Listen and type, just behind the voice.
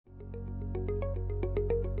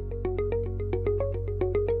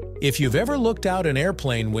If you've ever looked out an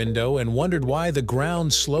airplane window and wondered why the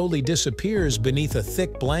ground slowly disappears beneath a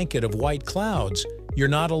thick blanket of white clouds, you're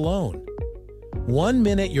not alone. One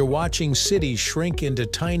minute you're watching cities shrink into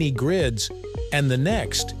tiny grids, and the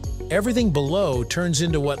next, everything below turns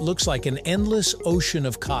into what looks like an endless ocean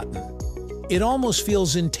of cotton. It almost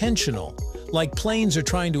feels intentional, like planes are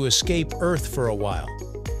trying to escape Earth for a while.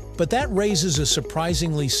 But that raises a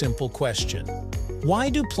surprisingly simple question.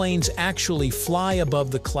 Why do planes actually fly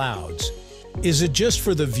above the clouds? Is it just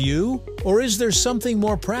for the view, or is there something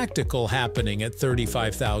more practical happening at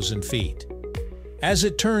 35,000 feet? As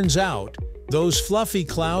it turns out, those fluffy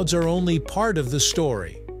clouds are only part of the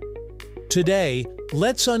story. Today,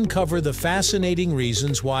 let's uncover the fascinating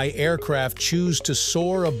reasons why aircraft choose to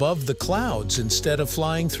soar above the clouds instead of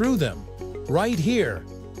flying through them, right here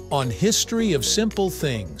on History of Simple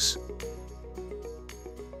Things.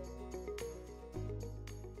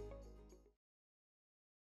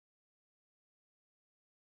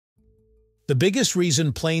 The biggest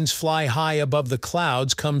reason planes fly high above the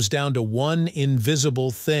clouds comes down to one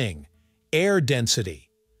invisible thing: air density.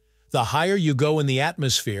 The higher you go in the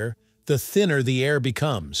atmosphere, the thinner the air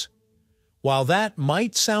becomes. While that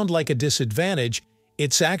might sound like a disadvantage,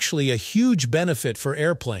 it's actually a huge benefit for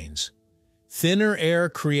airplanes. Thinner air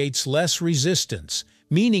creates less resistance,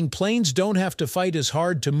 meaning planes don't have to fight as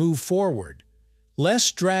hard to move forward.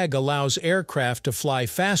 Less drag allows aircraft to fly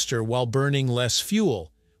faster while burning less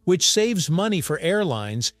fuel, which saves money for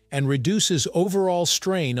airlines and reduces overall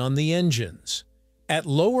strain on the engines. At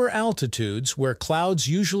lower altitudes, where clouds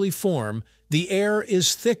usually form, the air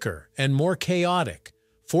is thicker and more chaotic,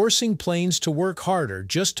 forcing planes to work harder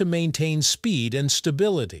just to maintain speed and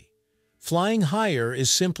stability. Flying higher is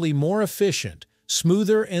simply more efficient,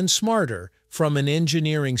 smoother, and smarter from an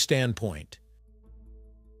engineering standpoint.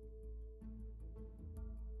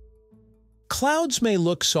 Clouds may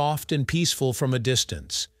look soft and peaceful from a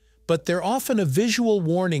distance, but they're often a visual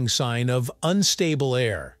warning sign of unstable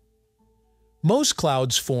air. Most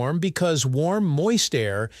clouds form because warm, moist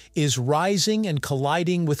air is rising and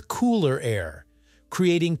colliding with cooler air,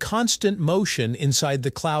 creating constant motion inside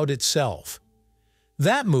the cloud itself.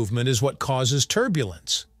 That movement is what causes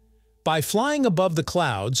turbulence. By flying above the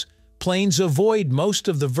clouds, planes avoid most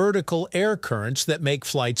of the vertical air currents that make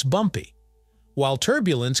flights bumpy. While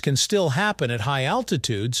turbulence can still happen at high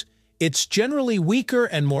altitudes, it's generally weaker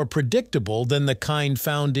and more predictable than the kind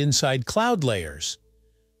found inside cloud layers.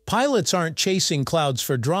 Pilots aren't chasing clouds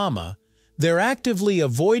for drama, they're actively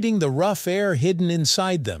avoiding the rough air hidden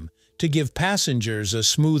inside them to give passengers a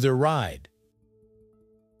smoother ride.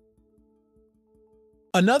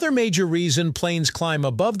 Another major reason planes climb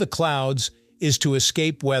above the clouds is to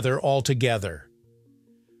escape weather altogether.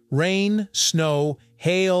 Rain, snow,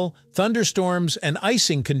 hail, thunderstorms, and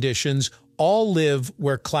icing conditions all live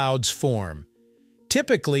where clouds form,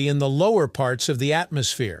 typically in the lower parts of the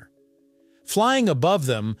atmosphere. Flying above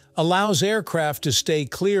them allows aircraft to stay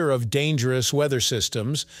clear of dangerous weather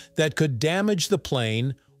systems that could damage the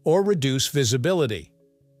plane or reduce visibility.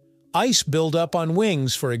 Ice buildup on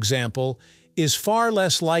wings, for example, is far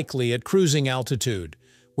less likely at cruising altitude,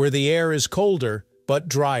 where the air is colder but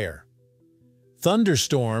drier.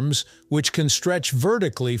 Thunderstorms, which can stretch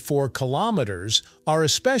vertically for kilometers, are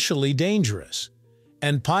especially dangerous,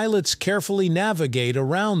 and pilots carefully navigate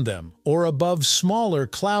around them or above smaller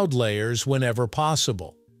cloud layers whenever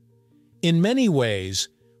possible. In many ways,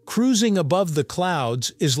 cruising above the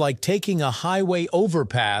clouds is like taking a highway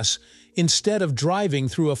overpass instead of driving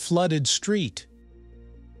through a flooded street.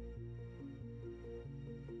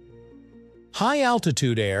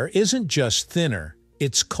 High-altitude air isn't just thinner,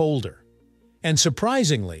 it's colder. And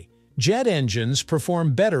surprisingly, jet engines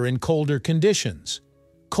perform better in colder conditions.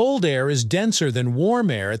 Cold air is denser than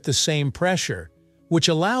warm air at the same pressure, which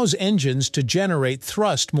allows engines to generate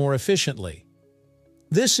thrust more efficiently.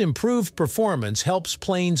 This improved performance helps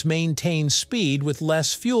planes maintain speed with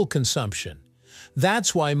less fuel consumption.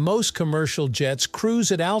 That's why most commercial jets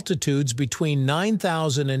cruise at altitudes between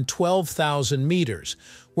 9,000 and 12,000 meters,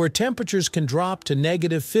 where temperatures can drop to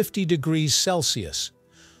 -50 degrees Celsius.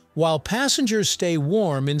 While passengers stay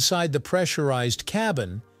warm inside the pressurized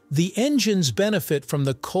cabin, the engines benefit from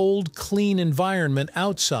the cold, clean environment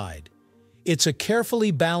outside. It's a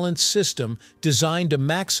carefully balanced system designed to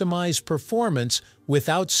maximize performance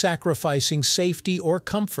without sacrificing safety or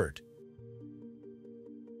comfort.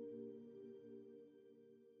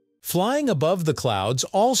 Flying above the clouds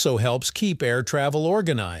also helps keep air travel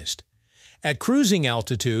organized. At cruising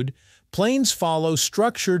altitude, planes follow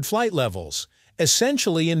structured flight levels,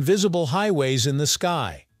 essentially invisible highways in the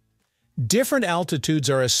sky. Different altitudes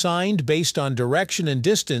are assigned based on direction and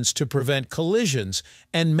distance to prevent collisions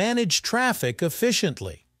and manage traffic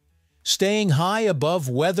efficiently. Staying high above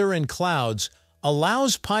weather and clouds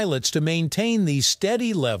allows pilots to maintain these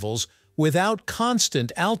steady levels without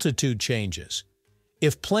constant altitude changes.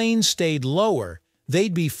 If planes stayed lower,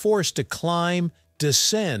 they'd be forced to climb,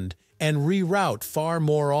 descend, and reroute far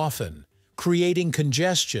more often, creating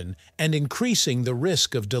congestion and increasing the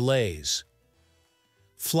risk of delays.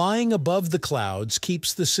 Flying above the clouds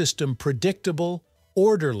keeps the system predictable,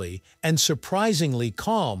 orderly, and surprisingly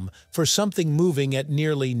calm for something moving at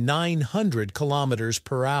nearly 900 kilometers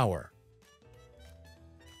per hour.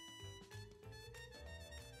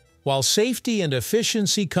 While safety and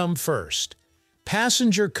efficiency come first,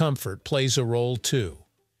 passenger comfort plays a role too.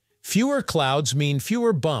 Fewer clouds mean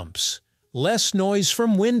fewer bumps, less noise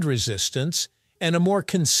from wind resistance, and a more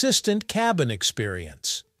consistent cabin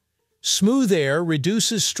experience. Smooth air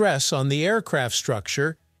reduces stress on the aircraft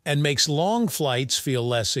structure and makes long flights feel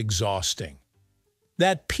less exhausting.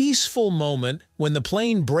 That peaceful moment when the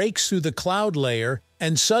plane breaks through the cloud layer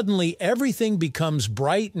and suddenly everything becomes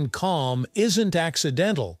bright and calm isn't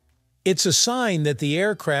accidental. It's a sign that the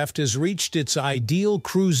aircraft has reached its ideal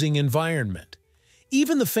cruising environment.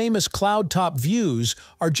 Even the famous cloud-top views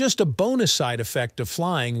are just a bonus side effect of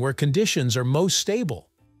flying where conditions are most stable.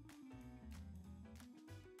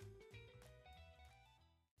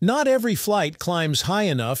 Not every flight climbs high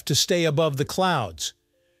enough to stay above the clouds.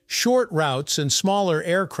 Short routes and smaller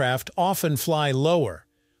aircraft often fly lower,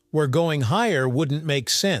 where going higher wouldn't make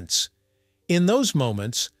sense. In those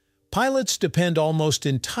moments, pilots depend almost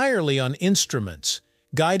entirely on instruments,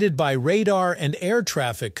 guided by radar and air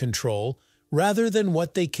traffic control, rather than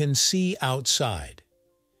what they can see outside.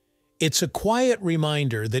 It's a quiet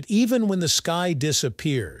reminder that even when the sky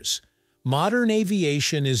disappears, modern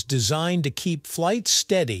aviation is designed to keep flights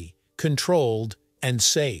steady, controlled, and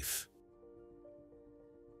safe.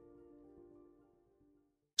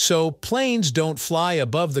 So, planes don't fly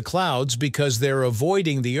above the clouds because they're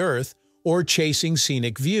avoiding the Earth or chasing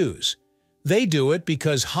scenic views. They do it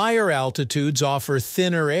because higher altitudes offer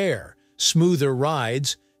thinner air, smoother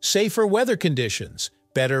rides, safer weather conditions,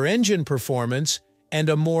 better engine performance, and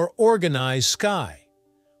a more organized sky.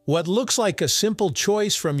 What looks like a simple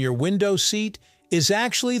choice from your window seat is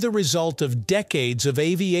actually the result of decades of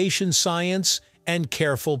aviation science and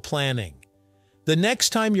careful planning. The next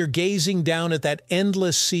time you're gazing down at that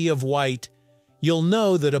endless sea of white, you'll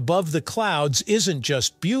know that above the clouds isn't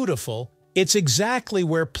just beautiful, it's exactly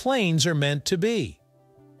where planes are meant to be.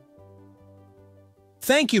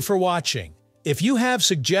 Thank you for watching. If you have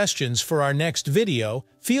suggestions for our next video,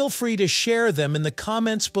 feel free to share them in the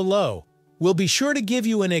comments below. We'll be sure to give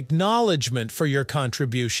you an acknowledgement for your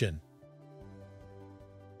contribution.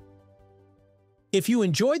 If you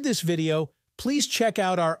enjoyed this video, please check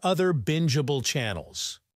out our other bingeable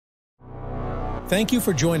channels. Thank you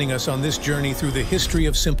for joining us on this journey through the history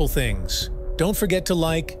of simple things. Don't forget to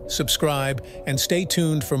like, subscribe, and stay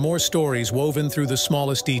tuned for more stories woven through the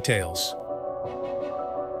smallest details.